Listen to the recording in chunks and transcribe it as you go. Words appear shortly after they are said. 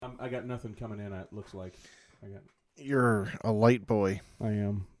got nothing coming in. It looks like You're a light boy. I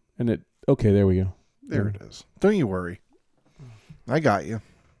am, and okay. There we go. There it is. Don't you worry. I got you.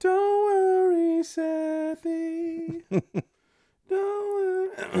 Don't worry, Sethie.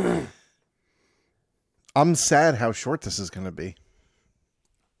 Don't worry. I'm sad how short this is going to be.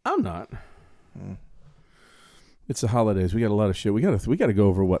 I'm not. It's the holidays. We got a lot of shit. We got to go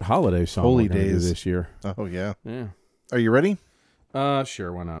over what holiday song Holy we're gonna do days this year. Oh yeah. Yeah. Are you ready?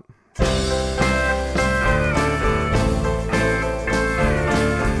 Sure. Why not?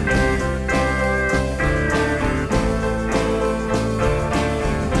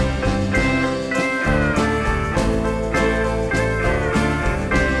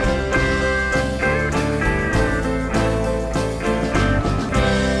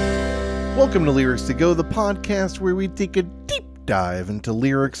 Welcome to Lyrics to Go, the podcast where we take a deep dive into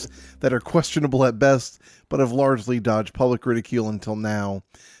lyrics that are questionable at best, but have largely dodged public ridicule until now.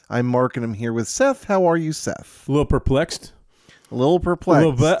 I'm Mark, and I'm here with Seth. How are you, Seth? A little perplexed. A little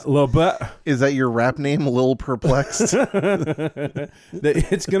perplexed. A little bit. Is that your rap name, Lil Perplexed?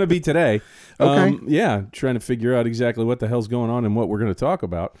 It's going to be today. Okay. Yeah, trying to figure out exactly what the hell's going on and what we're going to talk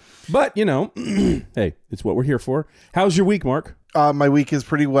about. But, hey, it's what we're here for. How's your week, Mark? My week is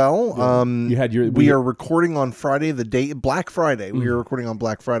pretty well. You had your. We are recording on Friday, the day Black Friday. We are recording on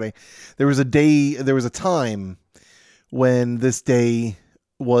Black Friday. There was a time when this day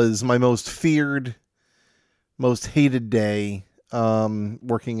was my most feared, most hated day.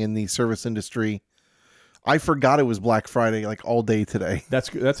 Working in the service industry, I forgot it was Black Friday like all day today. That's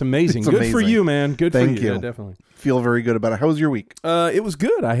amazing. It's Good amazing. for you, man. Good Thank for you. you. Yeah, definitely. Feel very good about it. How was your week? It was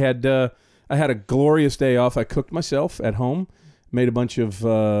good. I had a glorious day off. I cooked myself at home. Made a bunch of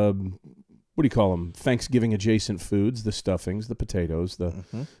what do you call them? Thanksgiving adjacent foods: the stuffings, the potatoes,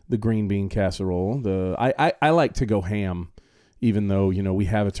 the green bean casserole. I like to go ham, even though we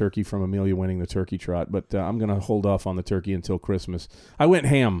have a turkey from Amelia winning the turkey trot. But I'm gonna hold off on the turkey until Christmas. I went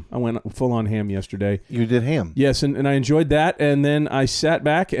ham. I went full on ham yesterday. You did ham. Yes, and I enjoyed that. And then I sat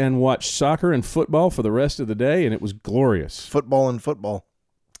back and watched soccer and football for the rest of the day, and it was glorious. Football and football.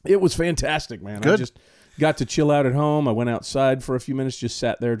 It was fantastic, man. Good. I just got to chill out at home. I went outside for a few minutes, just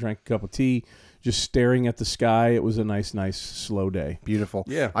sat there, drank a cup of tea, just staring at the sky. It was a nice, slow day. Beautiful.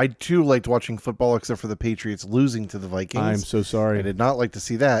 Yeah. I too liked watching football, except for the Patriots losing to the Vikings. I'm so sorry. I did not like to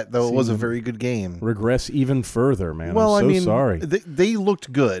see that, though it was a very good game. Regress even further, man. Well, I'm so sorry. They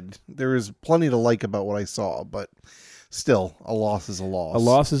looked good. There is plenty to like about what I saw, but still, a loss is a loss. A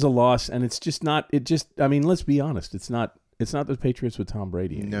loss is a loss, and it's just not. Let's be honest. It's not the Patriots with Tom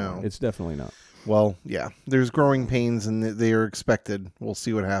Brady anymore. No. It's definitely not. Well, yeah. There's growing pains, and they are expected. We'll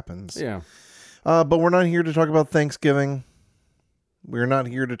see what happens. Yeah. But we're not here to talk about Thanksgiving. We're not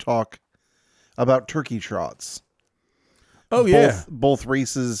here to talk about turkey trots. Oh, yeah. Both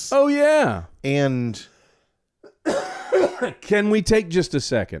races. Oh, yeah. And Can we take just a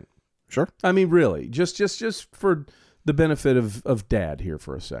second? sure. I mean, really, just for the benefit of Dad here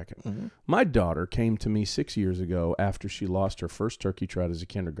for a second. Mm-hmm. My daughter came to me 6 years ago after she lost her first turkey trot as a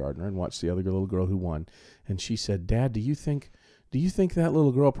kindergartner and watched the other little girl who won. And she said, "Dad, do you think that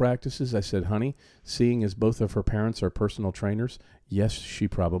little girl practices?" I said, "Honey, seeing as both of her parents are personal trainers, yes, she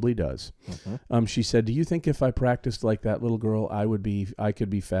probably does." Mm-hmm. She said, "Do you think if I practiced like that little girl, I could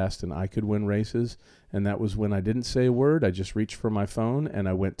be fast and I could win races?" And that was when I didn't say a word. I just reached for my phone and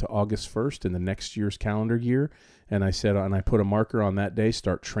I went to August 1st in the next year's calendar year. And I said, and I put a marker on that day,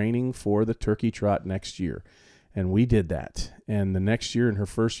 start training for the turkey trot next year. And we did that. And the next year, in her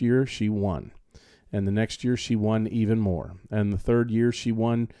first year, she won. And the next year, she won even more. And the third year, she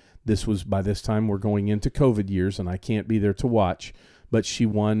won. By this time, we're going into COVID years, and I can't be there to watch. But she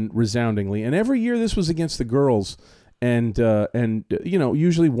won resoundingly. And every year, this was against the girls. And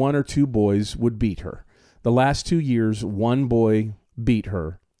usually one or two boys would beat her. The last 2 years, one boy beat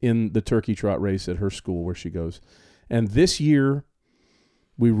her in the turkey trot race at her school where she goes. And this year,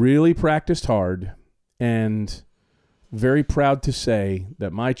 we really practiced hard, and very proud to say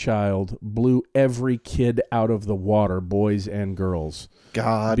that my child blew every kid out of the water, boys and girls.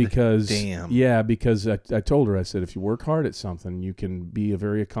 God damn. Yeah, because I told her, I said, if you work hard at something, you can be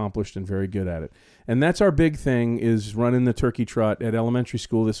very accomplished and very good at it. And that's our big thing, is running the turkey trot at elementary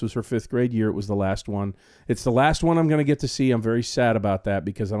school. This was her 5th grade year. It was the last one. It's the last one I'm going to get to see. I'm very sad about that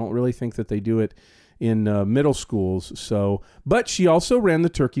because I don't really think that they do it in middle schools. But she also ran the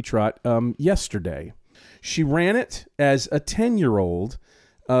turkey trot yesterday. She ran it as a 10-year-old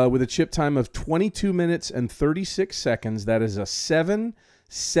with a chip time of 22 minutes and 36 seconds. That is a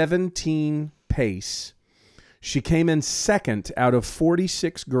 7:17 pace. She came in second out of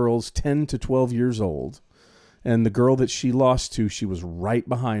 46 girls 10 to 12 years old. And the girl that she lost to, she was right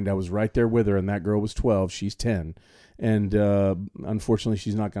behind. I was right there with her, and that girl was 12. She's 10. And unfortunately,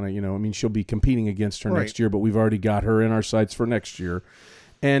 she's not going to, she'll be competing against her next year, but we've already got her in our sights for next year.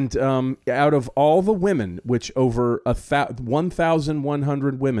 And out of all the women, which over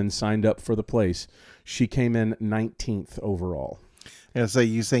 1,100 women signed up for the place, she came in 19th overall. Yeah, so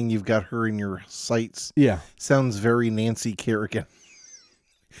you saying you've got her in your sights? Yeah. Sounds very Nancy Kerrigan.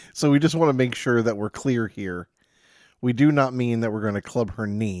 So we just want to make sure that we're clear here. We do not mean that we're going to club her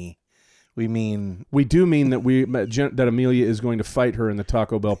knee. We do mean that Amelia is going to fight her in the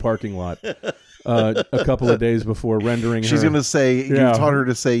Taco Bell parking lot a couple of days before rendering she's her. going to say, you taught her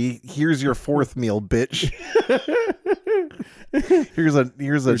to say, "Here's your fourth meal, bitch." here's a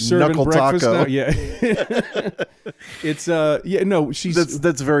knuckle taco. Now? Yeah. It's she's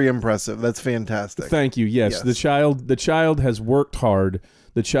that's very impressive. That's fantastic. Thank you. Yes. The child has worked hard.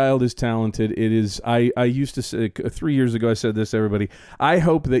 The child is talented. It is. I used to say 3 years ago. I said this, everybody. I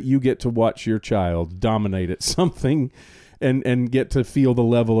hope that you get to watch your child dominate at something, and get to feel the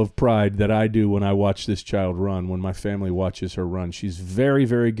level of pride that I do when I watch this child run. When my family watches her run, she's very,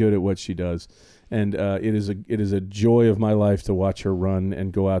 very good at what she does, and it is a joy of my life to watch her run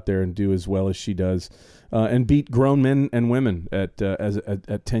and go out there and do as well as she does, and beat grown men and women at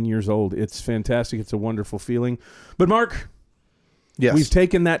 10 years old. It's fantastic. It's a wonderful feeling. But Mark. Yes. We've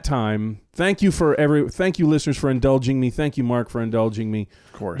taken that time. Thank you listeners for indulging me. Thank you, Mark, for indulging me.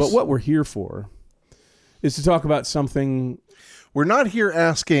 Of course. But what we're here for is to talk about something. We're not here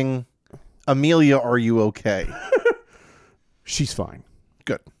asking, Amelia, are you okay? She's fine.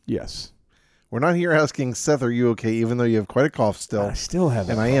 Good. Yes. We're not here asking, Seth, are you okay? Even though you have quite a cough still. I still have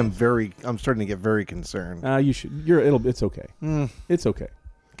that. And I'm starting to get very concerned. You should. It's okay. It's okay.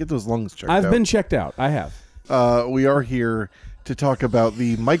 Get those lungs checked out. I've been checked out. I have. We are here to talk about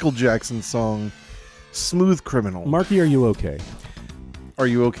the Michael Jackson song "Smooth Criminal." Marky, are you okay? Are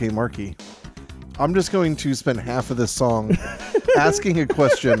you okay, Marky? I'm just going to spend half of this song asking a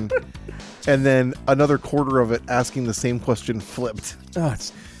question and then another quarter of it asking the same question flipped.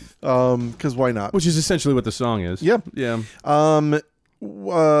 Because why not? Which is essentially what the song is. Yep. Yeah. What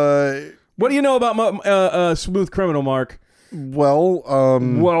do you know about Smooth Criminal, Mark? Well, I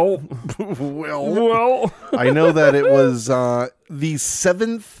know that it was the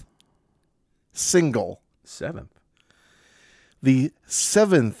seventh single. The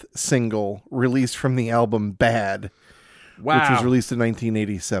seventh single released from the album Bad, which was released in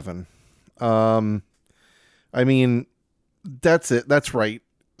 1987. That's it. That's right.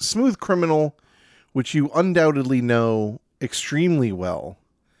 Smooth Criminal, which you undoubtedly know extremely well,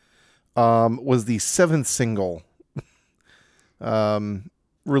 was the seventh single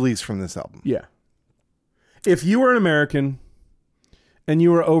released from this album. Yeah. If you were an American and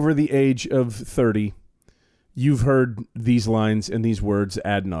you were over the age of 30, you've heard these lines and these words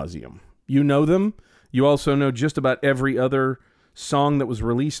ad nauseum. You know them. You also know just about every other song that was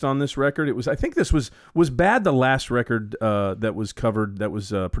released on this record. I think this was Bad, the last record that was covered, that was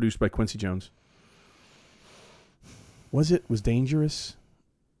produced by Quincy Jones. Was Dangerous?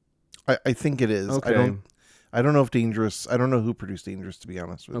 I think it is. Okay. I don't know if Dangerous. I don't know who produced Dangerous, to be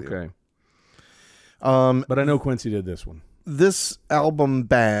honest with you. Okay. But I know Quincy did this one. This album,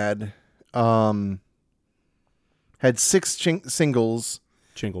 Bad, had six singles.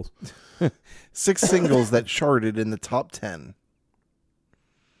 Chingles. 6 singles that charted in the top 10.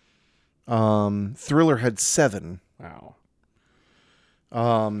 Thriller had 7. Wow.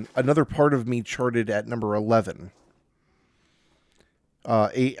 Another Part of Me charted at number 11.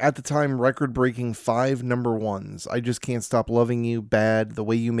 At the time, record-breaking 5 number ones. I Just Can't Stop Loving You, Bad, The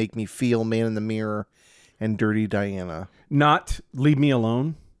Way You Make Me Feel, Man in the Mirror, and Dirty Diana. Not Leave Me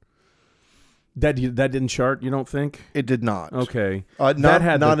Alone? That didn't chart, you don't think? It did not. Okay.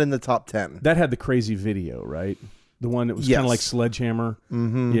 Not in the top 10. That had the crazy video, right? The one that was kind of like Sledgehammer.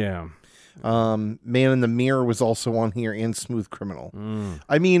 Mm-hmm. Yeah. Man in the Mirror was also on here, and Smooth Criminal.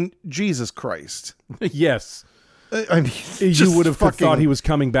 I mean, Jesus Christ. Yes. I mean, you would have thought he was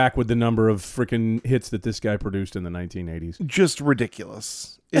coming back with the number of freaking hits that this guy produced in the 1980s. Just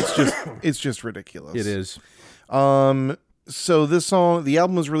ridiculous. It's just ridiculous. It is. So this song, the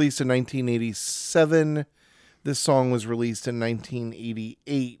album was released in 1987. This song was released in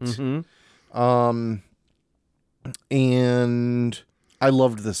 1988. Mm-hmm. And I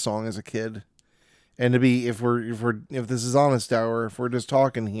loved this song as a kid. And if this is honest hour, if we're just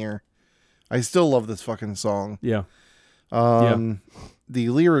talking here, I still love this fucking song. Yeah. The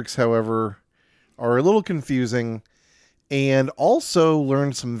lyrics, however, are a little confusing, and also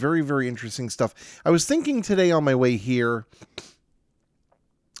learned some very, very interesting stuff. I was thinking today on my way here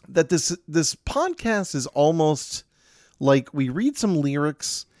that this podcast is almost like we read some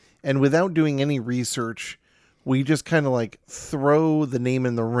lyrics and without doing any research, we just kind of like throw the name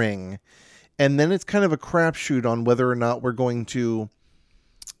in the ring, and then it's kind of a crapshoot on whether or not we're going to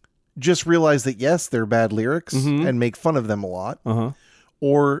just realize that yes, they're bad lyrics and make fun of them a lot,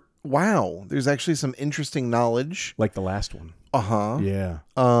 or wow, there's actually some interesting knowledge, like the last one. Yeah.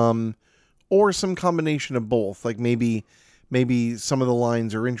 Or some combination of both. Like maybe some of the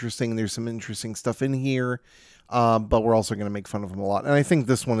lines are interesting. There's some interesting stuff in here, but we're also going to make fun of them a lot. And I think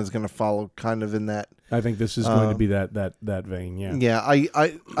this one is going to follow kind of in that. I think this is going to be that vein. Yeah. Yeah.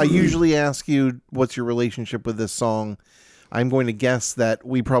 I usually ask you, what's your relationship with this song? I'm going to guess that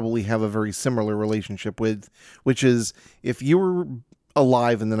we probably have a very similar relationship with, which is if you were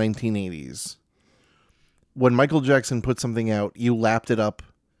alive in the 1980s, when Michael Jackson put something out, you lapped it up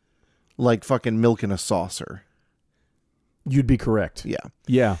like fucking milk in a saucer. You'd be correct. Yeah.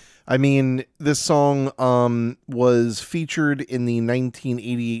 Yeah. I mean, this song was featured in the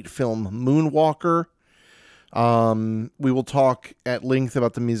 1988 film Moonwalker. We will talk at length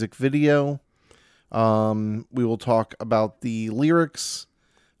about the music video. We will talk about the lyrics.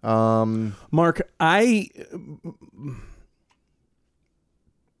 Mark, I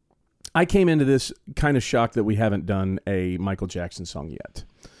came into this kind of shocked that we haven't done a Michael Jackson song yet.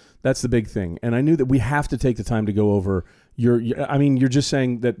 That's the big thing. And I knew that we have to take the time to go over you're just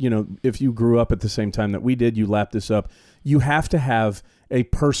saying that, if you grew up at the same time that we did, you lapped this up. You have to have a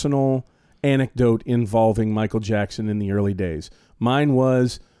personal anecdote involving Michael Jackson in the early days. Mine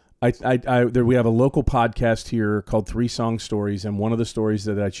was, we have a local podcast here called 3 Song Stories. And one of the songs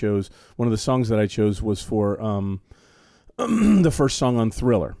that I chose was for the first song on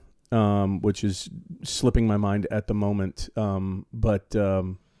Thriller, which is slipping my mind at the moment.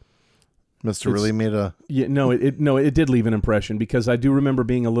 Must have really made a... Yeah, it did leave an impression, because I do remember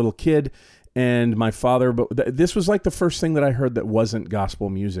being a little kid and my father, this was like the first thing that I heard that wasn't gospel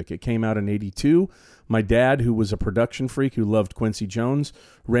music. It came out in 82. My dad, who was a production freak, who loved Quincy Jones,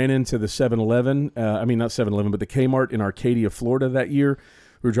 ran into the 7-Eleven, not 7-Eleven, but the Kmart in Arcadia, Florida that year.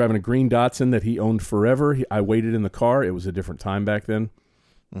 We were driving a green Datsun that he owned forever. I waited in the car. It was a different time back then.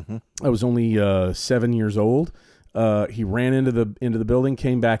 I was only 7 years old. He ran into the building,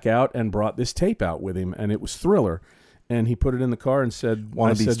 came back out, and brought this tape out with him, and it was Thriller. And he put it in the car and said,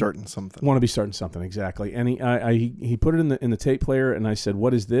 "Want to be starting something." Want to be starting something, exactly. And he put it in the tape player, and I said,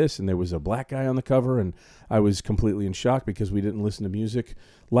 "What is this?" And there was a black guy on the cover, and I was completely in shock because we didn't listen to music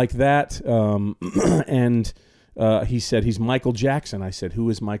like that. And he said, "He's Michael Jackson." I said, "Who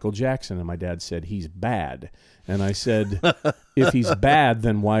is Michael Jackson?" And my dad said, "He's bad." And I said, "If he's bad,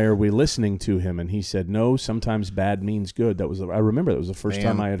 then why are we listening to him?" And he said, "No, sometimes bad means good." I remember that was the first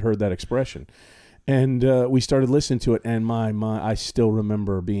time I had heard that expression. And we started listening to it, and I still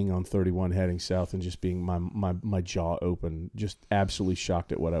remember being on 31 heading south and just being my jaw open, just absolutely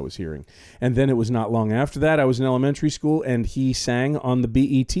shocked at what I was hearing. And then it was not long after that, I was in elementary school, and he sang on the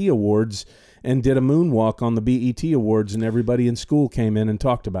BET Awards and did a moonwalk on the BET Awards, and everybody in school came in and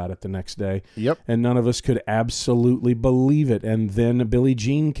talked about it the next day. Yep. And none of us could absolutely believe it. And then Billie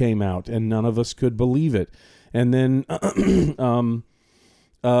Jean came out, and none of us could believe it. And then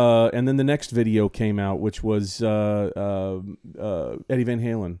the next video came out, which was Eddie Van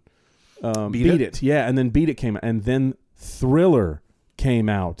Halen. Beat It. Yeah, and then Beat It came out. And then Thriller came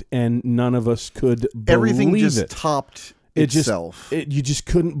out, and none of us could believe it. Everything just topped itself. You just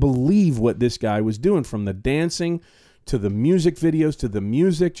couldn't believe what this guy was doing, from the dancing to the music videos to the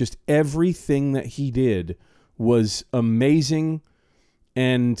music. Just everything that he did was amazing.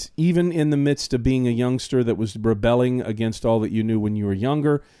 And even in the midst of being a youngster that was rebelling against all that you knew when you were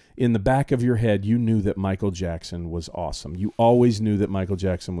younger, in the back of your head, you knew that Michael Jackson was awesome. You always knew that Michael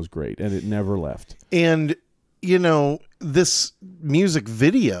Jackson was great, and it never left. And, this music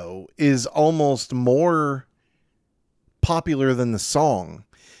video is almost more popular than the song.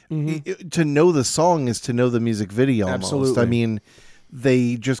 Mm-hmm. To know the song is to know the music video almost. Absolutely. I mean,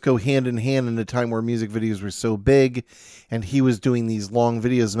 they just go hand in hand in a time where music videos were so big, and he was doing these long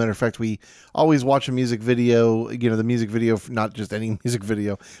videos. As a matter of fact, we always watch a music video, the music video, not just any music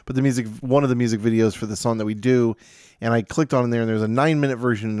video, but one of the music videos for the song that we do. And I clicked on there, and there's a 9-minute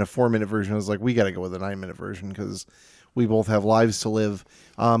version and a 4-minute version. I was like, we got to go with a 9-minute version because we both have lives to live.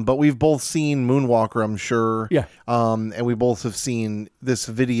 But we've both seen Moonwalker, I'm sure. Yeah. And we both have seen this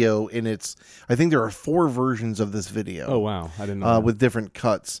video I think there are 4 versions of this video. Oh, wow. I didn't know that. With different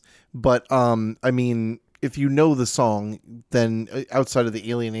cuts. But, if you know the song, then outside of the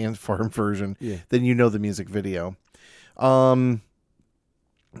Alien Ant Farm version, then you know the music video.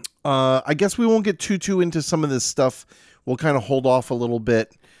 I guess we won't get too into some of this stuff. We'll kind of hold off a little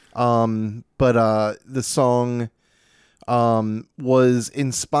bit. But the song was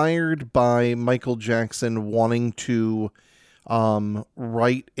inspired by Michael Jackson wanting to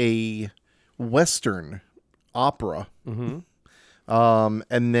write a Western opera.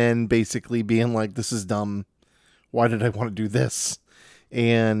 And then basically being like, this is dumb. Why did I want to do this?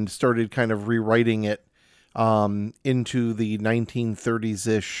 And started kind of rewriting it into the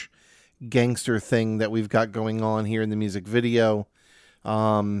 1930s-ish gangster thing that we've got going on here in the music video.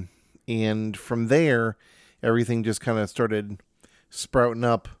 And from there, everything just kind of started sprouting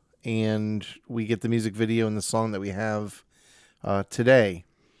up, and we get the music video and the song that we have today.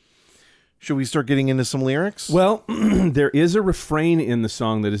 Should we start getting into some lyrics? Well, there is a refrain in the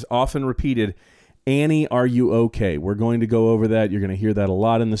song that is often repeated. Annie, are you okay? We're going to go over that. You're going to hear that a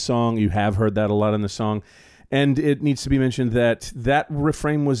lot in the song. You have heard that a lot in the song. And it needs to be mentioned that that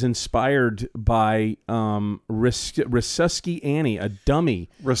refrain was inspired by Resusci Annie, a dummy.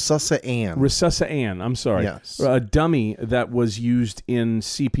 Resusci Ann. Resusci Ann, I'm sorry. Yes. A dummy that was used in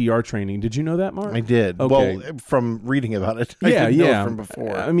CPR training. Did you know that, Mark? I did. Okay. Well, from reading about it. Yeah, I didn't know yeah. it from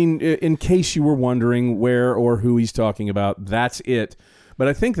before. I mean, in case you were wondering where or who he's talking about, that's it. But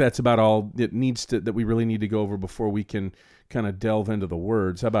I think that's about all it needs to that we really need to go over before we can kind of delve into the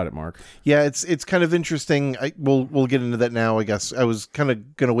words. How about it, Mark? Yeah, it's kind of interesting. We'll get into that now, I guess. I was kind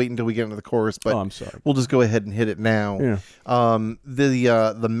of going to wait until we get into the chorus, but I'm sorry. We'll just go ahead and hit it now. Yeah.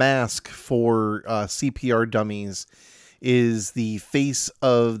 The mask for CPR dummies is the face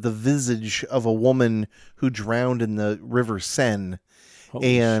of the visage of a woman who drowned in the River Seine.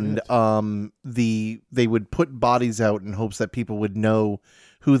 Holy and shit. They would put bodies out in hopes that people would know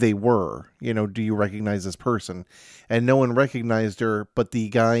who they were. You know, do you recognize this person? And no one recognized her, but the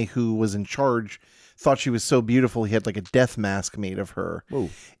guy who was in charge thought she was so beautiful he had like a death mask made of her. Whoa.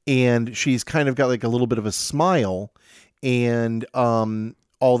 And she's kind of got like a little bit of a smile, and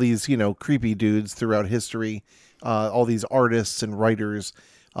all these, you know, creepy dudes throughout history, all these artists and writers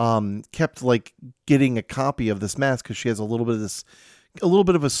kept like getting a copy of this mask because she has a little bit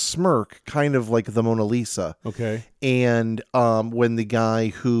of a smirk, kind of like the Mona Lisa. Okay. And when the guy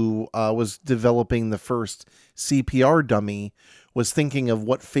who was developing the first CPR dummy was thinking of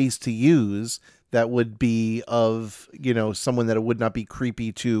what face to use that would be of, you know, someone that it would not be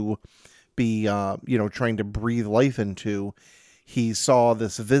creepy to be, you know, trying to breathe life into, he saw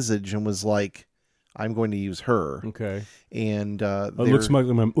this visage and was like, I'm going to use her. Okay. And it looks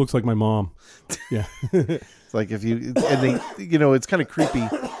like my mom. Yeah. It's like if you, and they, you know, it's kind of creepy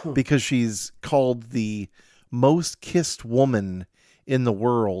because she's called the most kissed woman in the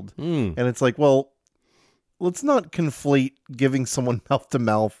world. And it's like, well, let's not conflate giving someone mouth to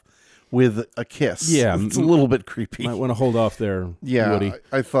mouth with a kiss. Yeah. It's a little bit creepy. Might want to hold off there, Yeah. Woody.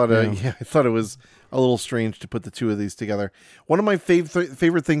 I thought it was a little strange to put the two of these together. One of my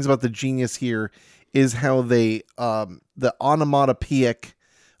favorite things about the Genius here is how they, the onomatopoeic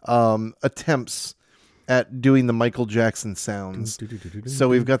attempts at doing the Michael Jackson sounds. So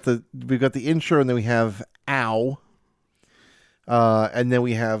we've got the intro, and then we have ow, and then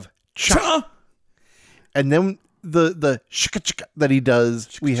we have cha, and then the shika chika that he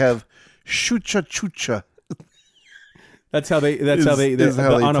does. We have shucha chucha. That's how they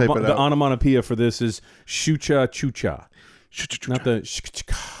the onomatopoeia for this is shucha chucha. Not the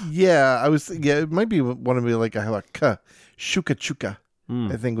Yeah, it might be one of me like a shuka chuka.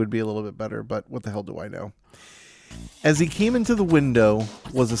 I think would be a little bit better, but what the hell do I know? As he came into the window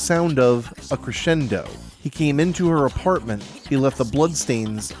was a sound of a crescendo. He came into her apartment. He left the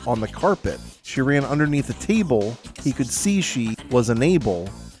bloodstains on the carpet. She ran underneath the table. He could see she was unable.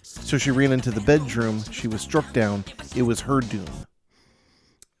 So she ran into the bedroom. She was struck down. It was her doom.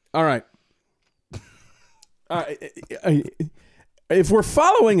 All right. If we're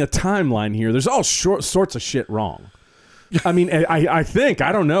following a timeline here, there's all sorts of shit wrong. I mean, I think,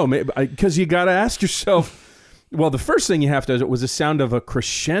 I don't know, because you got to ask yourself, well, the first thing you have to, was the sound of a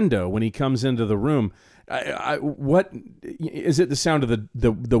crescendo when he comes into the room. What is it? The sound of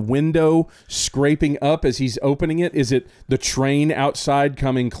the window scraping up as he's opening it? Is it the train outside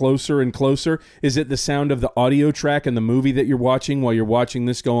coming closer and closer? Is it the sound of the audio track in the movie that you're watching while you're watching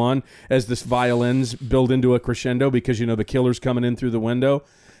this go on as this violins build into a crescendo because, you know, the killer's coming in through the window?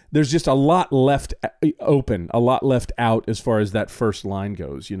 There's just a lot left open, a lot left out as far as that first line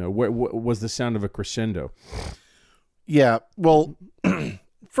goes. You know, what was the sound of a crescendo? Yeah, well,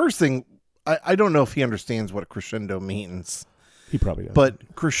 first thing, I don't know if he understands what a crescendo means. He probably does.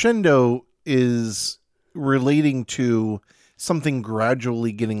 But crescendo is relating to something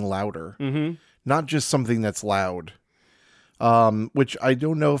gradually getting louder, not just something that's loud. Which I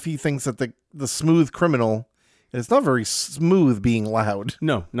don't know if he thinks that the smooth criminal It's not very smooth being loud.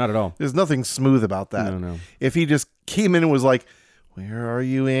 No, not at all. There's nothing smooth about that. No. If he just came in and was like, "Where are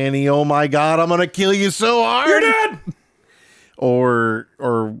you, Annie? Oh my God, I'm gonna kill you so hard." You're dead. Or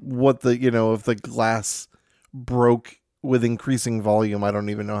what if the glass broke with increasing volume, I don't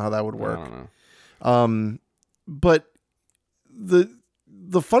even know how that would work. I don't know. But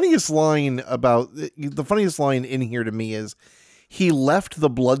the funniest line in here to me is he left the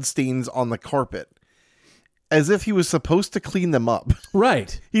bloodstains on the carpet as if he was supposed to clean them up.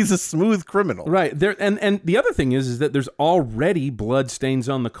 Right. He's a smooth criminal. Right. There and the other thing is that there's already blood stains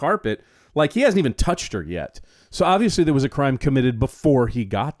on the carpet. Like, he hasn't even touched her yet. So obviously there was a crime committed before he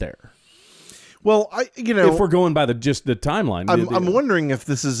got there. Well, if we're going by the timeline, I'm wondering if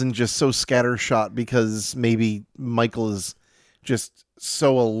this isn't just so scattershot because maybe Michael is just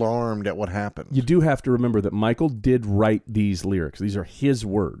so alarmed at what happened. You do have to remember that Michael did write these lyrics. These are his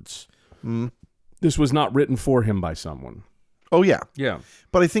words. Mm. This was not written for him by someone. Oh, yeah. Yeah.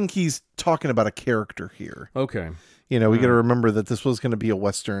 But I think he's talking about a character here. Okay. We got to remember that this was going to be a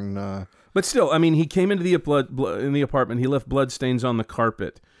Western. But still, I mean, he came into the in the apartment. He left bloodstains on the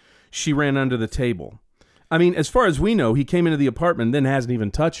carpet. She ran under the table. I mean, as far as we know, he came into the apartment and then hasn't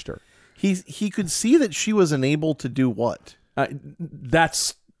even touched her. He could see that she was unable to do what?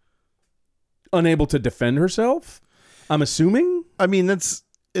 That's unable to defend herself, I'm assuming. I mean, it's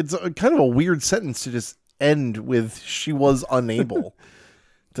kind of a weird sentence to just end with she was unable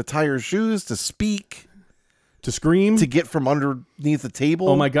to tie her shoes, to speak, to scream, to get from underneath the table.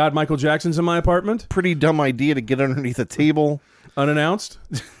 Oh my God, Michael Jackson's in my apartment. Pretty dumb idea to get underneath a table. Unannounced.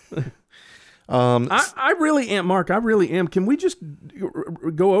 I really am, Mark. I really am. Can we just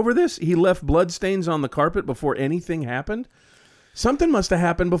go over this? He left bloodstains on the carpet before anything happened. Something must have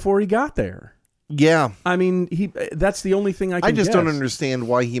happened before he got there. Yeah. I mean, that's the only thing I can just don't understand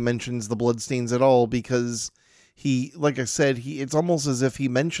why he mentions the bloodstains at all, because like I said, it's almost as if he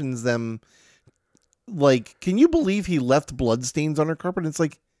mentions them like, can you believe he left bloodstains on her carpet? And it's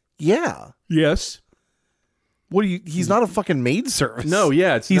like, yeah. Yes. He's not a fucking maid service. No,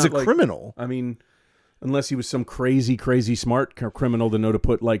 yeah. He's a criminal. I mean, unless he was some crazy, crazy smart criminal to know to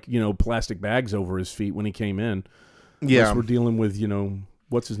put plastic bags over his feet when he came in. Yeah. Unless we're dealing with,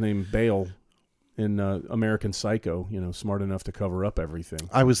 what's his name? Bale in American Psycho, smart enough to cover up everything.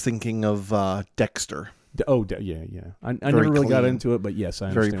 I was thinking of Dexter. Yeah. I never really got into it, but yes, I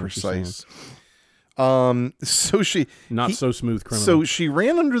understand. Very precise. So so smooth criminal. So she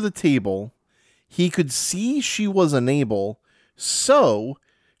ran under the table. He could see she was unable, so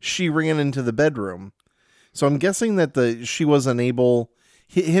she ran into the bedroom. So I'm guessing that she was unable.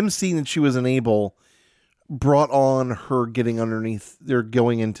 Him seeing that she was unable brought on her getting underneath. They're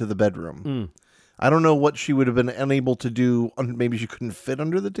going into the bedroom. Mm. I don't know what she would have been unable to do. Maybe she couldn't fit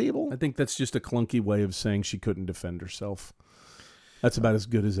under the table. I think that's just a clunky way of saying she couldn't defend herself. That's about as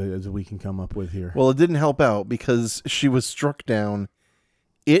good as we can come up with here. Well, it didn't help out because she was struck down.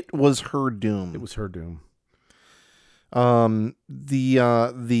 It was her doom. It was her doom. The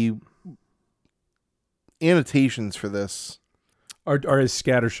annotations for this are as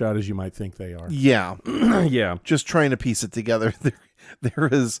scattershot as you might think they are. Yeah. Yeah. Just trying to piece it together. They're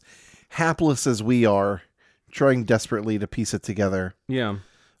as hapless as we are, trying desperately to piece it together. Yeah.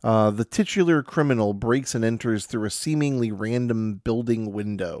 The titular criminal breaks and enters through a seemingly random building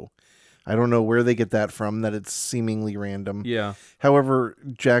window. I don't know where they get that from, that it's seemingly random. Yeah. However,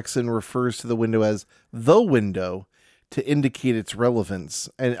 Jackson refers to the window as the window to indicate its relevance.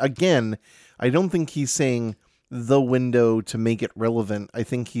 And again, I don't think he's saying the window to make it relevant. I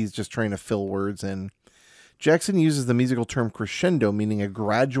think he's just trying to fill words in. Jackson uses the musical term crescendo, meaning a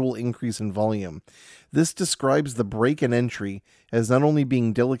gradual increase in volume. This describes the break and entry as not only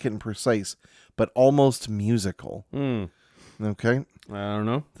being delicate and precise, but almost musical. Okay? I don't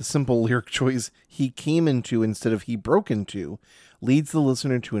know. The simple lyric choice, he came into instead of he broke into, leads the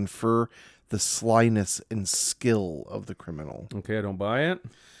listener to infer the slyness and skill of the criminal. Okay, I don't buy it.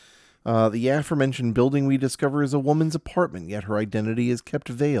 The aforementioned building we discover is a woman's apartment, yet her identity is kept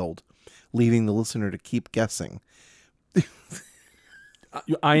veiled, leaving the listener to keep guessing.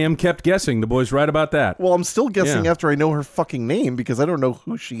 I am kept guessing. The boy's right about that. Well, I'm still guessing after I know her fucking name because I don't know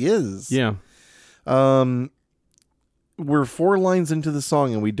who she is. Yeah. We're 4 lines into the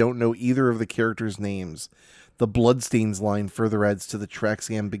song and we don't know either of the characters' names. The bloodstains line further adds to the track's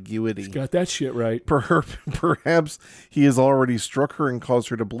ambiguity. He's got that shit right. Perhaps he has already struck her and caused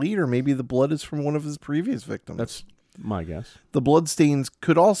her to bleed, or maybe the blood is from one of his previous victims. That's my guess. The bloodstains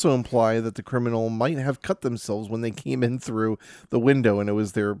could also imply that the criminal might have cut themselves when they came in through the window and it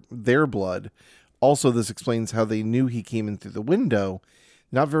was their blood. Also, this explains how they knew he came in through the window.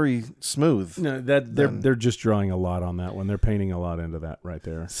 not very smooth. No, they're just drawing a lot on that one. They're painting a lot into that right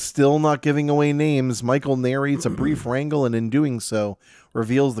there. Still not giving away names, Michael narrates a brief wrangle and in doing so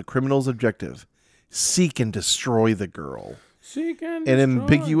reveals the criminal's objective. Seek and destroy the girl. Seek and An destroy.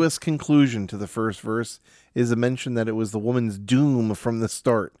 ambiguous conclusion to the first verse is a mention that it was the woman's doom from the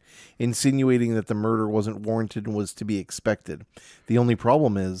start, insinuating that the murder wasn't warranted and was to be expected. The only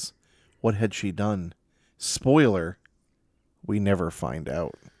problem is, what had she done? Spoiler, we never find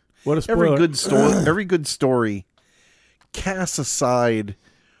out. What a spoiler. Every good story casts aside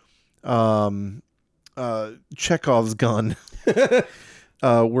Chekhov's gun,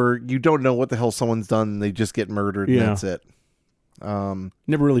 where you don't know what the hell someone's done, they just get murdered, and that's it.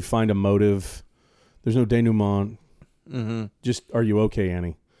 Never really find a motive. There's no denouement. Mm-hmm. Just, are you okay,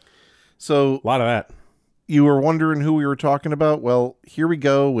 Annie? So a lot of that. You were wondering who we were talking about? Well, here we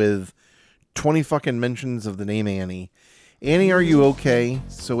go with 20 fucking mentions of the name Annie. Annie, are you okay?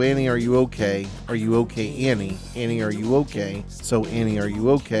 So Annie, are you okay? Are you okay, Annie? Annie, are you okay? So Annie, are you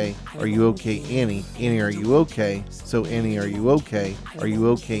okay? Are you okay, Annie? Annie, are you okay? So Annie, are you okay? Are you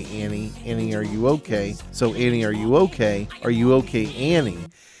okay, Annie? Annie, are you okay? So Annie, are you okay? Are you okay, Annie?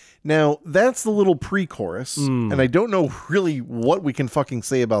 Now, that's the little pre-chorus, and I don't know really what we can fucking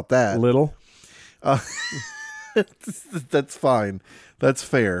say about that. Little? That's fine. That's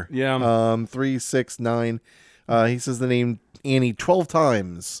fair. Yeah. 3, 6, 9. He says the name Annie 12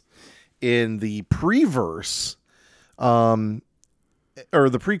 times in the pre-verse, or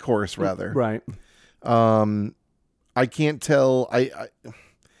the pre-chorus rather. Right. I can't tell. I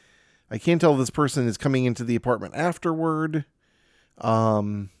can't tell if this person is coming into the apartment afterward,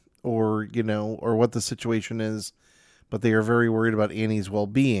 or what the situation is, but they are very worried about Annie's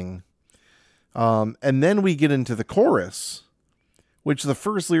well-being. And then we get into the chorus, which the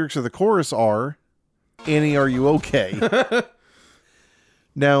first lyrics of the chorus are, Annie, are you okay?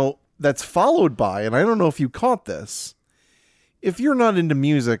 Now, that's followed by, and I don't know if you caught this, if you're not into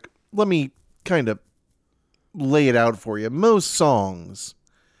music, let me kind of lay it out for you. Most songs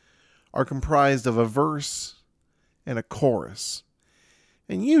are comprised of a verse and a chorus,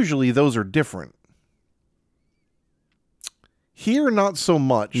 and usually those are different. Here, not so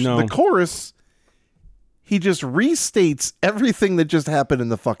much. No. The chorus, he just restates everything that just happened in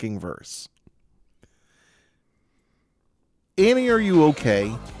the fucking verse. Annie, are you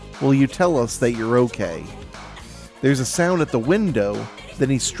okay? Will you tell us that you're okay? There's a sound at the window. Then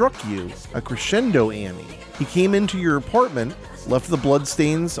he struck you. A crescendo, Annie. He came into your apartment, left the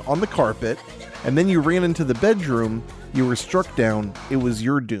bloodstains on the carpet, and then you ran into the bedroom. You were struck down. It was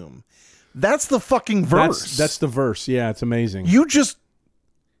your doom. That's the fucking verse. That's the verse. Yeah, it's amazing. You just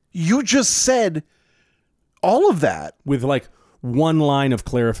said all of that with like one line of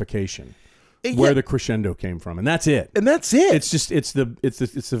clarification. Where the crescendo came from, and that's it. And that's it. It's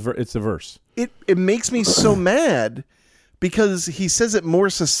the verse. It makes me so mad because he says it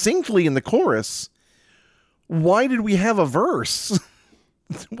more succinctly in the chorus. Why did we have a verse?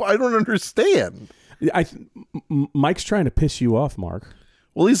 I don't understand. Mike's trying to piss you off, Mark.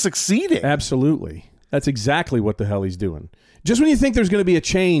 Well, he's succeeding. Absolutely. That's exactly what the hell he's doing. Just when you think there's going to be a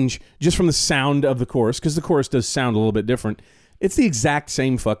change just from the sound of the chorus, because the chorus does sound a little bit different. It's the exact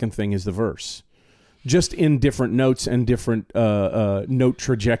same fucking thing as the verse, just in different notes and different note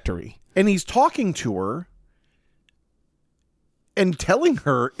trajectory. And he's talking to her and telling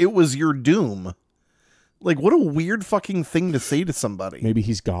her it was your doom. Like, what a weird fucking thing to say to somebody. Maybe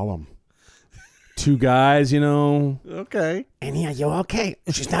he's Gollum. Two guys, Okay. Annie, are you okay?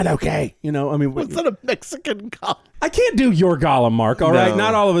 She's not okay. I mean, what's that, a Mexican Gollum? I can't do your Gollum, Mark. All right,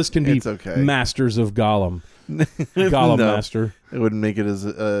 not all of us can be okay. masters of Gollum. Gollum master. It wouldn't make it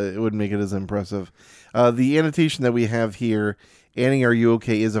as impressive. The annotation that we have here, Annie, are you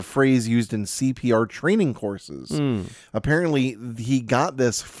okay, is a phrase used in CPR training courses. Apparently, he got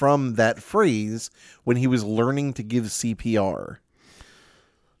this from that phrase when he was learning to give CPR.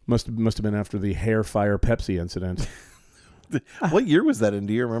 Must have been after the hair fire Pepsi incident. What year was that in?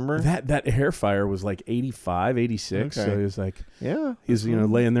 Do you remember? That hair fire was like 85, 86. Okay. So he was like, yeah, he's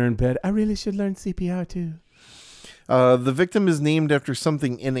laying there in bed. I really should learn CPR too. The victim is named after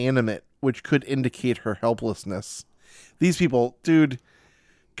something inanimate, which could indicate her helplessness. These people, dude,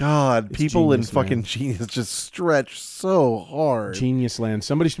 God, it's people in fucking Genius just stretch so hard. Genius Land.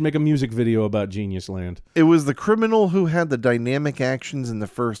 Somebody should make a music video about Genius Land. It was the criminal who had the dynamic actions in the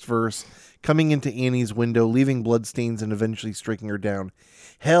first verse coming into Annie's window, leaving bloodstains, and eventually striking her down.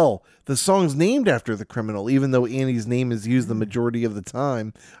 Hell, the song's named after the criminal, even though Annie's name is used the majority of the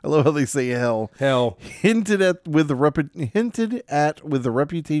time. I love how they say hell. Hell. Hinted at with the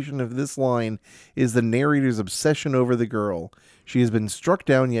reputation of this line is the narrator's obsession over the girl. She has been struck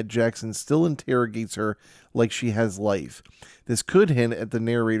down, yet Jackson still interrogates her like she has life. This could hint at the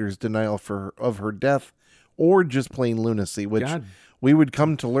narrator's denial of her death, or just plain lunacy, which we would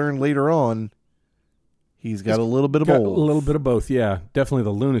come to learn later on. He's got a little bit of both. A little bit of both, yeah. Definitely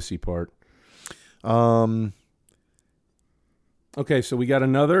the lunacy part. Okay, so we got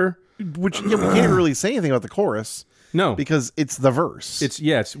another... Which, we can't really say anything about the chorus. No. Because it's the verse.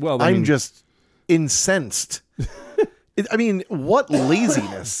 I'm just incensed. What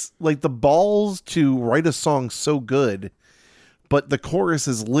laziness. Like, the balls to write a song so good, but the chorus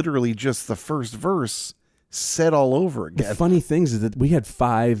is literally just the first verse said all over again. The funny things is that we had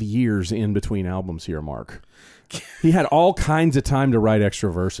 5 years in between albums here, Mark. He had all kinds of time to write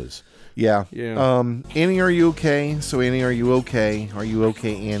extra verses. Yeah. Annie, are you okay? So Annie, are you okay? Are you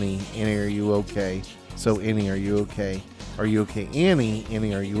okay, Annie? Annie, are you okay? So Annie, are you okay? Are you okay, Annie?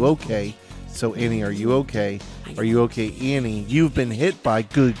 Annie, are you okay? So Annie, are you okay? Are you okay, Annie? You've been hit by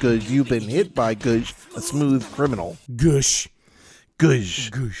Gush. You've been hit by Gush, a smooth criminal. Gush.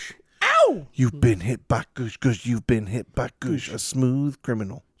 Ow! You've been hit by Gush. You've been hit by Gush, a smooth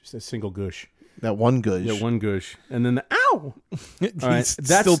criminal. Just a single gush. That one Gush. Yeah, one gush. And then the ow! He's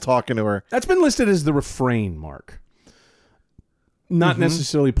still talking to her. That's been listed as the refrain, Mark. Not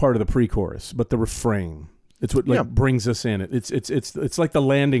necessarily part of the pre-chorus, but the refrain. It's what brings us in. It's like the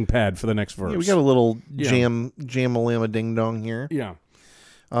landing pad for the next verse. Yeah, we got a little jam-a-lama ding-dong here. Yeah.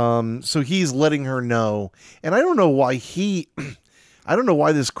 So he's letting her know. And I don't know why I don't know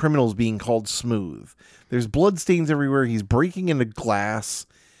why this criminal is being called Smooth. There's bloodstains everywhere. He's breaking into glass.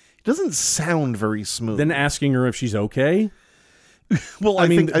 It doesn't sound very smooth. Then asking her if she's okay. Well, I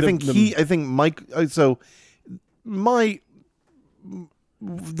think Mike. So the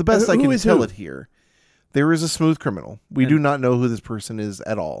best I can tell it here. There is a smooth criminal. We do not know who this person is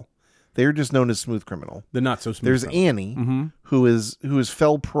at all. They're just known as smooth criminal. The not so smooth. There's criminal. Annie, who is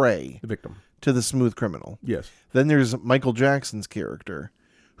fell prey, the victim, to the smooth criminal. Yes. Then there's Michael Jackson's character,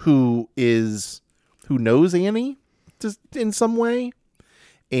 who knows Annie just in some way,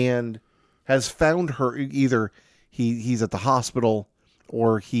 and has found her. Either he's at the hospital,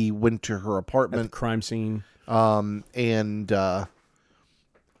 or he went to her apartment, at the crime scene, and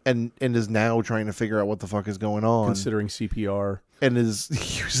is now trying to figure out what the fuck is going on, considering CPR, and is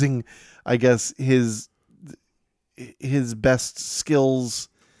using, I guess, his best skills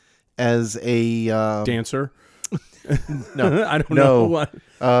as a dancer. No, I don't know what.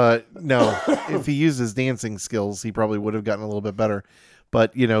 No, if he used his dancing skills, he probably would have gotten a little bit better.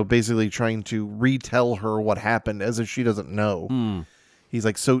 But basically trying to retell her what happened as if she doesn't know. He's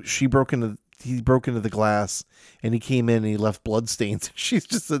like, so he broke into the glass, and he came in and he left bloodstains. She's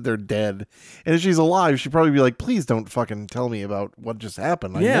just said they're dead. And if she's alive, she'd probably be like, please don't fucking tell me about what just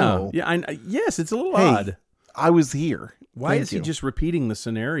happened. I know. Yeah. Yes, it's a little odd. I was here. Why is he just repeating the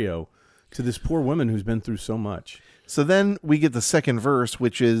scenario to this poor woman who's been through so much? So then we get the second verse,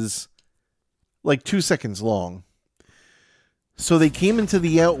 which is like 2 seconds long. So they came into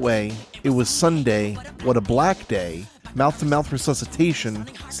the outway. It was Sunday. What a black day. Mouth-to-mouth resuscitation,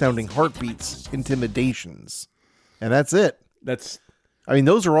 sounding heartbeats, intimidations. And that's it.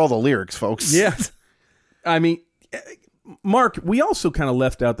 Those are all the lyrics, folks. Yeah. Mark, we also kind of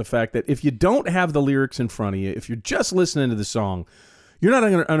left out the fact that if you don't have the lyrics in front of you, if you're just listening to the song, you're not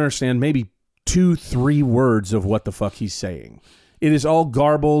going to understand maybe 2-3 words of what the fuck he's saying. It is all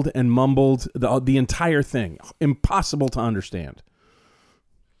garbled and mumbled, the entire thing. Impossible to understand.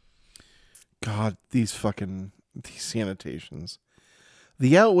 God, these sanitations.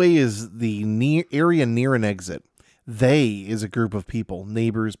 The outway is the area near an exit. They is a group of people,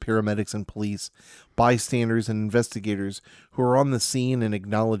 neighbors, paramedics, and police, bystanders, and investigators who are on the scene and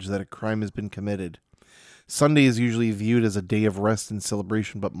acknowledge that a crime has been committed. Sunday is usually viewed as a day of rest and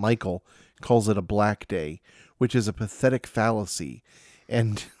celebration, but Michael calls it a black day, which is a pathetic fallacy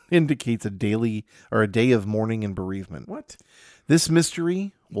and indicates a day of mourning and bereavement. What? This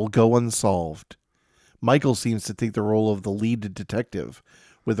mystery will go unsolved. Michael seems to take the role of the lead detective,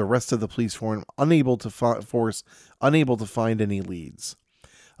 with the rest of the police force unable to find any leads.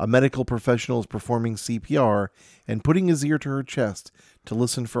 A medical professional is performing CPR and putting his ear to her chest to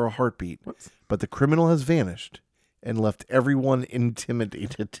listen for a heartbeat. What? But the criminal has vanished and left everyone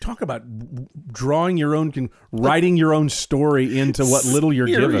intimidated. Talk about drawing your own, writing your own story into what little you're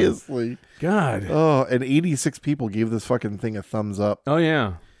given. Seriously. God. Oh, and 86 people gave this fucking thing a thumbs up. Oh,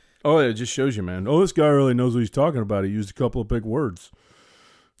 yeah. Oh, it just shows you, man. Oh, this guy really knows what he's talking about. He used a couple of big words.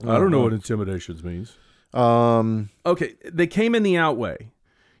 I don't know what intimidations means. Okay, they came in the outway.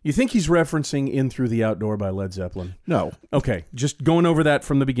 You think he's referencing In Through the Outdoor by Led Zeppelin? No. Okay, just going over that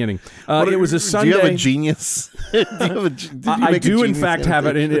from the beginning. It was a Sunday. Do you have a genius? I do, in fact, have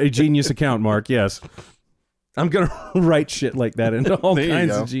it in a Genius account, Mark, yes. I'm going to write shit like that into all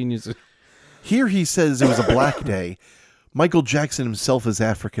kinds of geniuses. Here he says it was a black day. Michael Jackson himself is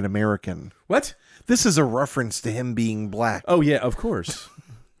African American. What? This is a reference to him being black. Oh, yeah, of course.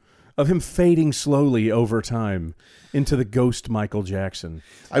 Of him fading slowly over time into the ghost Michael Jackson.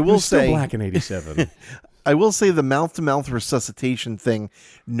 I will say, still black in 87. I will say the mouth-to-mouth resuscitation thing,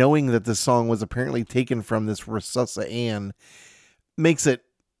 knowing that the song was apparently taken from this Resusci-Anne, makes it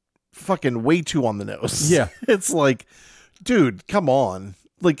fucking way too on the nose. Yeah. It's like, dude, come on.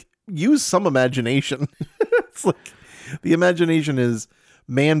 Like, use some imagination. It's like, the imagination is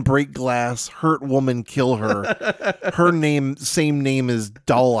man break glass, hurt woman kill her. Her name, same name as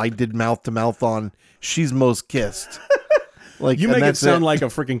doll I did mouth-to-mouth on. She's most kissed. Like, You make it sound like a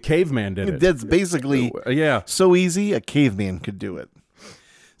freaking caveman did it. That's basically so easy, a caveman could do it.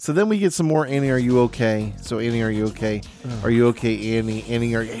 So then we get some more Annie, are you okay? So Annie, are you okay? Are you okay, Annie?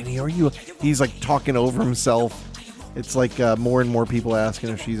 Annie, are you? He's like talking over himself. It's like more and more people asking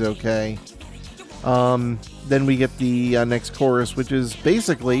if she's okay. Then we get the next chorus, which is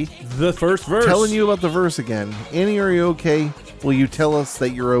basically the first verse. Telling you about the verse again. Annie, are you okay? Will you tell us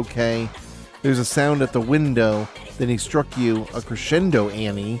that you're okay? There's a sound at the window. Then he struck you a crescendo,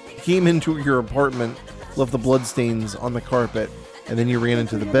 Annie. Came into your apartment, left the bloodstains on the carpet, and then you ran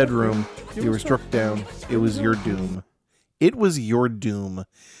into the bedroom. You were struck down. It was your doom. It was your doom.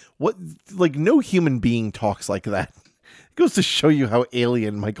 What? Like, no human being talks like that. It goes to show you how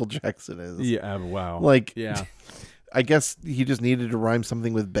alien Michael Jackson is. Yeah, wow. Like, yeah. I guess he just needed to rhyme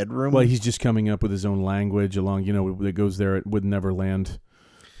something with bedroom. Well, he's just coming up with his own language along, that goes there. It would never land.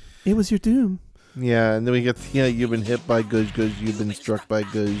 It was your doom. Yeah, and then we get, you've been hit by Gush, you've been struck by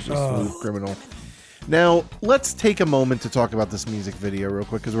Gush, a smooth criminal. Now, let's take a moment to talk about this music video real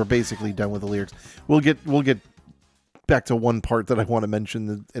quick, because we're basically done with the lyrics. We'll get back to one part that I want to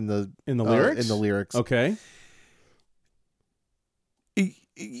mention in the lyrics? In the lyrics. Okay.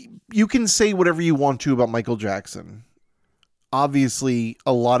 You can say whatever you want to about Michael Jackson. Obviously,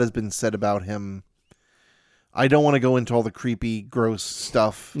 a lot has been said about him. I don't want to go into all the creepy, gross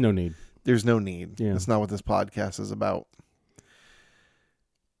stuff. No need. There's no need. Yeah. That's not what this podcast is about.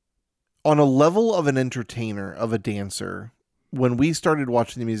 On a level of an entertainer, of a dancer, when we started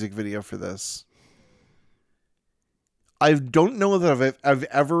watching the music video for this, I don't know that I've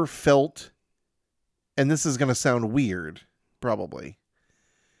ever felt, and this is going to sound weird, probably.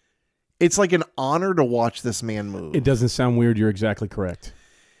 It's like an honor to watch this man move. It doesn't sound weird. You're exactly correct.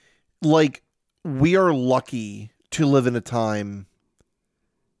 Like, we are lucky to live in a time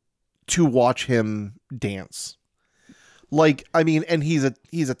to watch him dance. Like, I mean, and he's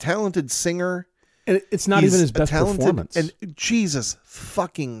a talented singer. And it's not even his best performance. And Jesus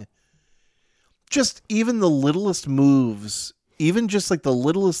fucking, just even the littlest moves, even just like the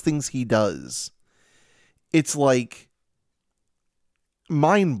littlest things he does, it's like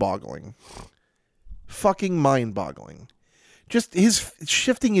mind-boggling. Fucking mind-boggling. Just his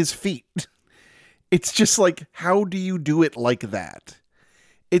shifting his feet. It's just like, how do you do it like that?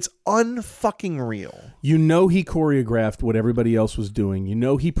 It's unfucking real. You know he choreographed what everybody else was doing. You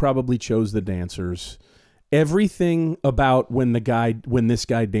know he probably chose the dancers. Everything about when this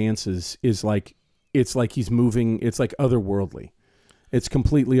guy dances is like, it's like he's moving. It's like otherworldly. It's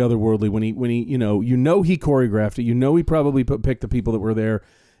completely otherworldly when he he choreographed it. You know he probably picked the people that were there.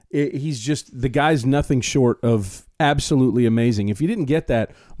 The guy's nothing short of absolutely amazing. If you didn't get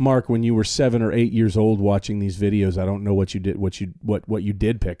that, Mark, when you were 7 or 8 years old watching these videos, I don't know what you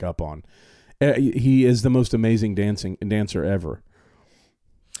did pick up on. He is the most amazing dancer ever.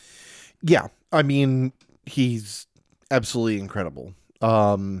 Yeah, I mean, he's absolutely incredible.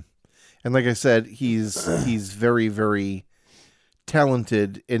 And like I said, he's very, very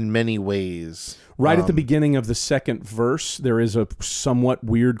talented in many ways. Right at the beginning of the second verse, there is a somewhat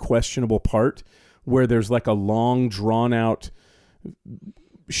weird, questionable part where there's like a long, drawn-out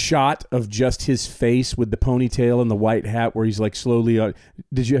shot of just his face with the ponytail and the white hat where he's like slowly... have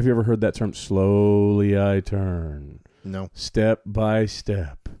you ever heard that term? Slowly I turn. No. Step by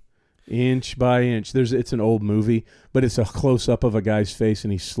step. Inch by inch. It's an old movie, but it's a close-up of a guy's face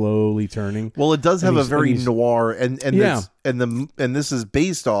and he's slowly turning. Well, it does have a very noir... And yeah. And this is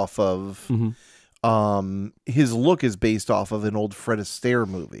based off of... Mm-hmm. His look is based off of an old Fred Astaire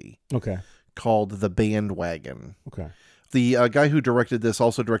movie. Okay. Called The Bandwagon. Okay. The guy who directed this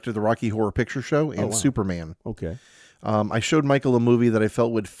also directed the Rocky Horror Picture Show and wow. Superman. Okay. I showed Michael a movie that I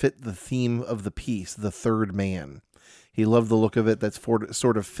felt would fit the theme of the piece, The Third Man. He loved the look of it. That's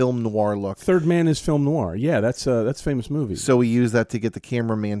sort of film noir look. Third Man is film noir. Yeah, that's a famous movie. So we used that to get the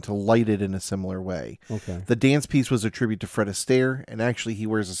cameraman to light it in a similar way. Okay. The dance piece was a tribute to Fred Astaire, and actually he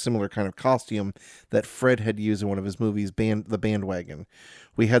wears a similar kind of costume that Fred had used in one of his movies, The Bandwagon.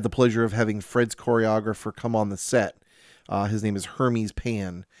 We had the pleasure of having Fred's choreographer come on the set. His name is Hermes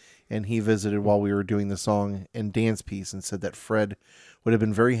Pan, and he visited while we were doing the song and dance piece and said that Fred would have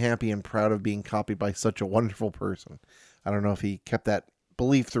been very happy and proud of being copied by such a wonderful person. I don't know if he kept that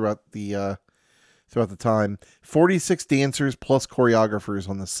belief throughout the time. 46 dancers plus choreographers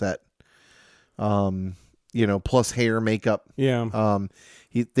on the set. Plus hair, makeup. Yeah.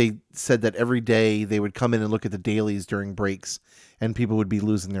 They said that every day they would come in and look at the dailies during breaks, and people would be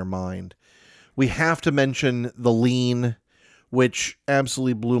losing their mind. We have to mention the lean, which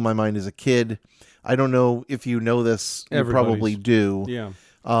absolutely blew my mind as a kid. I don't know if you know this. You probably do. Yeah.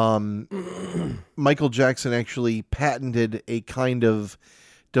 Michael Jackson actually patented a kind of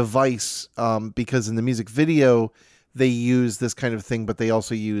device because in the music video they use this kind of thing, but they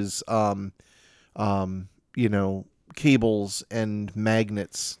also use cables and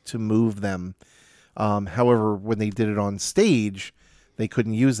magnets to move them. However, when they did it on stage, they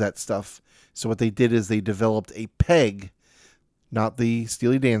couldn't use that stuff. So what they did is they developed a peg, not the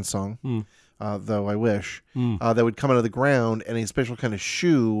Steely Dan song, though I wish, that would come out of the ground, and a special kind of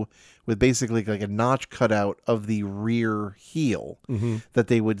shoe with basically like a notch cut out of the rear heel, that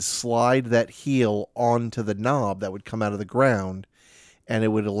they would slide that heel onto the knob that would come out of the ground, and it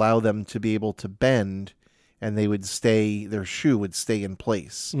would allow them to be able to bend, and their shoe would stay in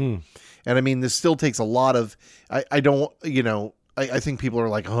place. And I mean, this still takes a lot of, I think people are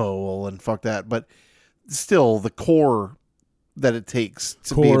like, oh, well, and fuck that. But still, the core that it takes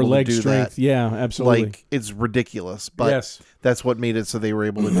to be able leg to do strength. that. Yeah, absolutely. Like, it's ridiculous. But yes. That's what made it so they were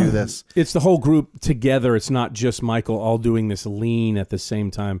able to do this. It's the whole group together. It's not just Michael all doing this lean at the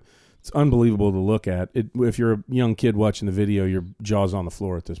same time. It's unbelievable to look at. If you're a young kid watching the video, your jaw's on the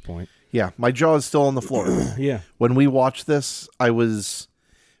floor at this point. Yeah, my jaw is still on the floor. Yeah. When we watched this, I was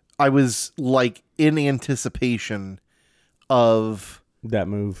like in anticipation of that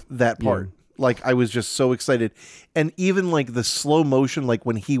move, that part. Yeah. Like, I was just so excited. And even like the slow motion, like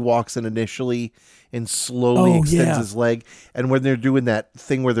when he walks in initially and slowly extends his leg, and when they're doing that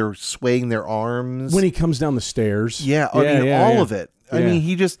thing where they're swaying their arms. When he comes down the stairs. Yeah, all of it. Yeah. I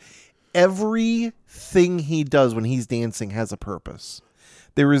mean, everything he does when he's dancing has a purpose.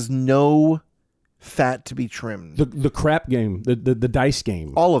 There is no fat to be trimmed. The crap game, the dice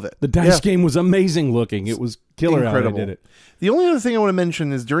game. All of it. The dice game was amazing looking. It was killer. Incredible. How they did it. The only other thing I want to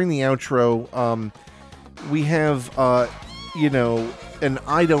mention is during the outro, we have, an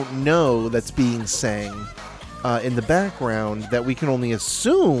I don't know that's being sang in the background that we can only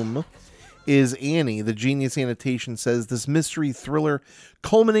assume is Annie. The Genius annotation says this mystery thriller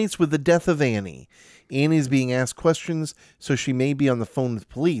culminates with the death of Annie. Annie's being asked questions, so she may be on the phone with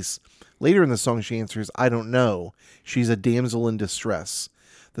police. Later in the song, she answers, I don't know. She's a damsel in distress.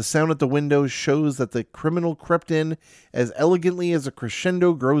 The sound at the window shows that the criminal crept in as elegantly as a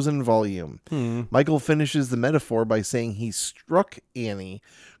crescendo grows in volume. Michael finishes the metaphor by saying he struck Annie,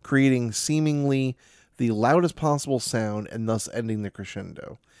 creating seemingly the loudest possible sound and thus ending the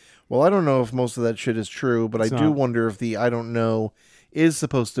crescendo. Well, I don't know if most of that shit is true, but I do wonder if the I don't know is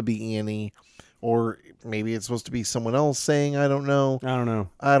supposed to be Annie, or maybe it's supposed to be someone else saying I don't know. I don't know.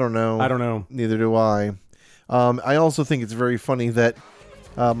 I don't know. I don't know. Neither do I. I also think it's very funny that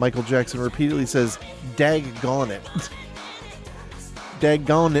Michael Jackson repeatedly says, daggone it.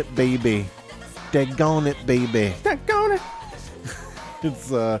 Daggone it, baby. Daggone it, baby. Daggone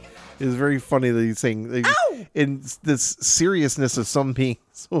it. It's very funny that he's saying, in this seriousness of some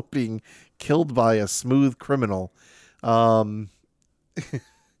being killed by a smooth criminal, to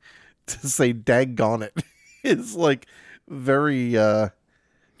say daggone it is like very, I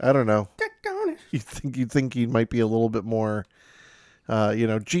don't know. Daggone it. You'd think he might be a little bit more,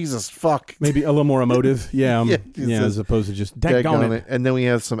 Jesus fuck. Maybe a little more emotive. Yeah. As opposed to just daggone it. And then we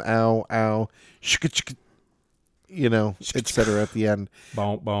have some ow, shika, shika, etc. at the end.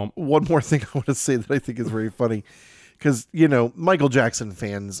 Bonk. One more thing I want to say that I think is very funny, because, Michael Jackson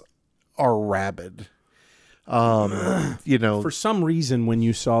fans are rabid. For some reason, when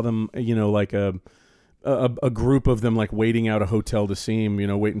you saw them, like a group of them, like waiting out a hotel to see him,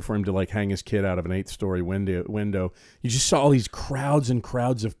 waiting for him to like hang his kid out of an 8th-story window, you just saw all these crowds and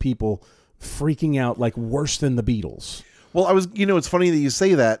crowds of people freaking out, like worse than the Beatles. Well, it's funny that you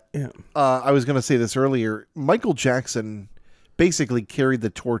say that. Yeah. I was going to say this earlier. Michael Jackson basically carried the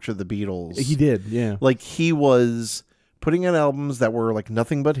torch of the Beatles. He did, yeah. Like, he was putting out albums that were like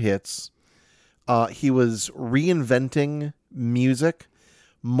nothing but hits. He was reinventing music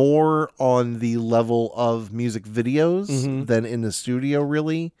more on the level of music videos than in the studio,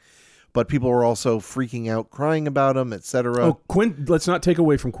 really. But people were also freaking out, crying about him, etc. Oh, let's not take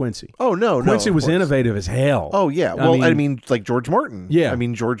away from Quincy. Oh, no. Quincy of was course. innovative as hell. Oh, yeah. Well, I mean, like George Martin. Yeah. I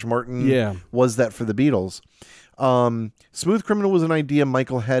mean, George Martin was that for the Beatles. Smooth Criminal was an idea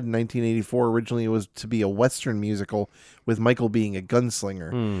Michael had in 1984. Originally, it was to be a Western musical with Michael being a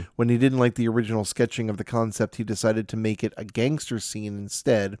gunslinger. When he didn't like the original sketching of the concept, he decided to make it a gangster scene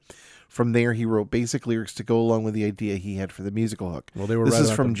instead. From there, he wrote basic lyrics to go along with the idea he had for the musical hook. Well, they were this right is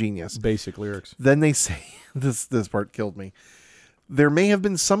about from the Genius. Basic lyrics. Then they say, this part killed me. There may have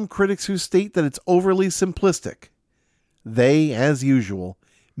been some critics who state that it's overly simplistic. They, as usual,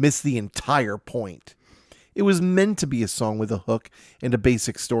 miss the entire point. It was meant to be a song with a hook and a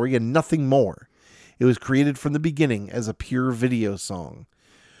basic story and nothing more. It was created from the beginning as a pure video song.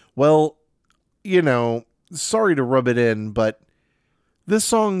 Well, sorry to rub it in, but this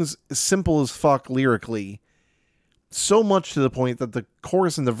song's simple as fuck lyrically, so much to the point that the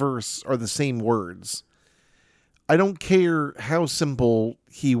chorus and the verse are the same words. I don't care how simple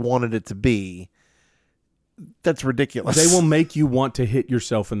he wanted it to be. That's ridiculous. They will make you want to hit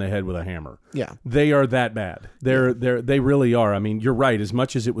yourself in the head with a hammer. Yeah. They are that bad. They really are. I mean, you're right. As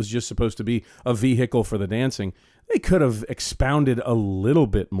much as it was just supposed to be a vehicle for the dancing, they could have expounded a little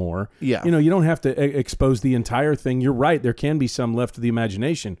bit more. Yeah. You don't have to expose the entire thing. You're right. There can be some left to the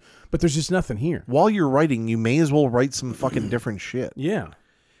imagination, but there's just nothing here. While you're writing, you may as well write some fucking different shit. Yeah.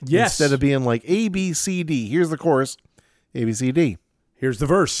 Yes. Instead of being like A, B, C, D. Here's the chorus. A, B, C, D. Here's the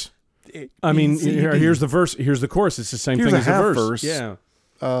verse. I mean, here's the verse. Here's the chorus. It's the same thing as the verse. Yeah.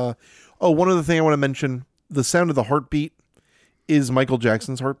 One other thing I want to mention. The sound of the heartbeat is Michael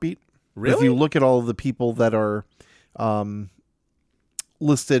Jackson's heartbeat. Really? If you look at all of the people that are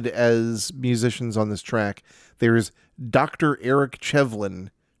listed as musicians on this track, there's Dr. Eric Chevlin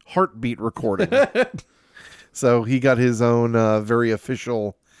heartbeat recording. So he got his own very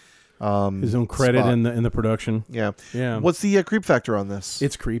official his own credit spot. in the production. Yeah. Yeah. What's the creep factor on this?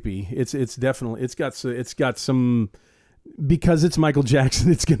 It's creepy. It's definitely it's got some, because it's Michael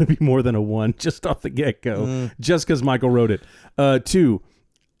Jackson. It's going to be more than a 1 just off the get go. Just because Michael wrote it. 2,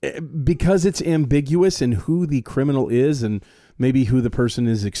 because it's ambiguous in who the criminal is and maybe who the person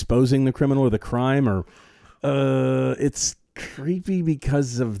is exposing the criminal or the crime, or it's creepy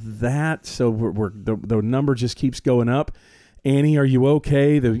because of that. So the number just keeps going up. Annie, are you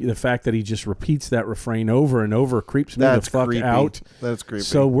okay? The fact that he just repeats that refrain over and over creeps me the fuck creepy. out. That's creepy.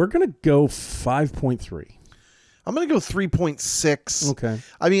 So we're going to go 5.3. I'm going to go 3.6. Okay.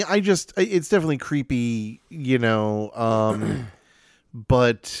 I mean, it's definitely creepy,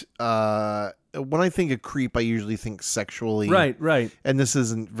 but when I think of creep, I usually think sexually. Right. And this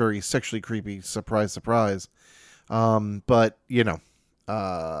isn't very sexually creepy. Surprise, surprise. But,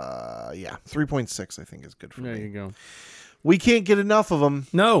 3.6 I think is good for me. There you go. We can't get enough of them.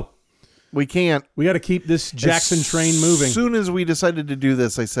 No. We can't. We got to keep this Jackson train moving. As soon as we decided to do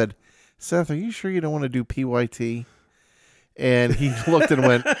this, I said, Seth, are you sure you don't want to do PYT? And he looked and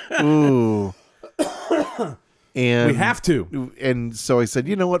went, ooh. And we have to. And so I said,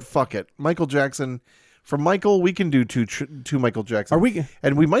 you know what? Fuck it. Michael Jackson. For Michael, we can do two Michael Jackson. Are we?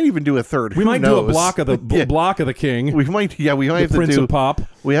 And we might even do a third. We Who might knows? do a block of the block of the King. We might. Yeah, we might have Prince to do of Pop.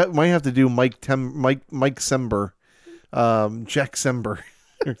 We might have to do Mike Sember, Jack Sember,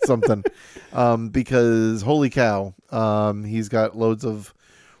 or something, because holy cow, he's got loads of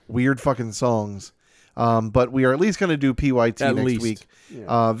weird fucking songs. But we are at least going to do PYT next week.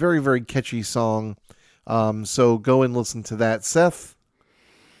 Yeah. Very, very catchy song. So go and listen to that. Seth?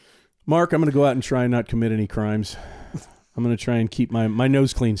 Mark, I'm going to go out and try and not commit any crimes. I'm going to try and keep my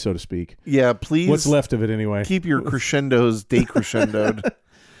nose clean, so to speak. Yeah, please. What's left of it anyway. Keep your crescendos decrescendoed.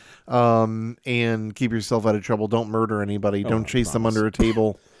 And keep yourself out of trouble. Don't murder anybody. Don't chase them under a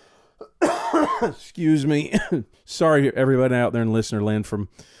table. Excuse me. Sorry, everybody out there in listener land, from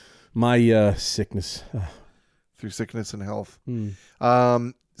my sickness. Through sickness and health.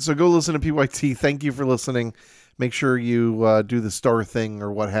 So go listen to PYT. Thank you for listening. Make sure you do the star thing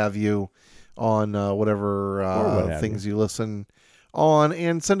or what have you on whatever things you listen on,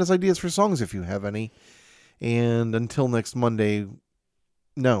 and send us ideas for songs if you have any. And until next Monday.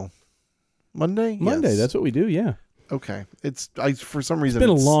 No. Monday? Monday, yes. That's what we do, yeah. Okay. For some reason, it's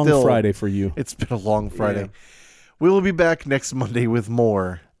been a long Friday for you. It's been a long Friday. Yeah. We will be back next Monday with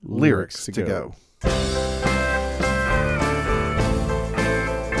more Lyrics to Go.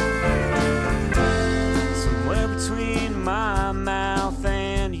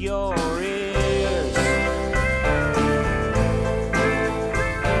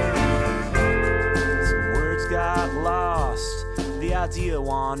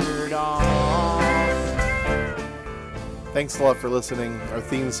 wandered off. Thanks a lot for listening. Our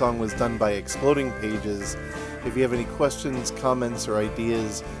theme song was done by Exploding Pages. If you have any questions, comments, or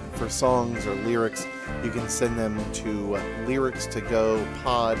ideas for songs or lyrics, you can send them to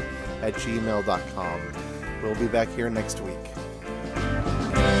lyricstogopod@gmail.com. We'll be back here next week.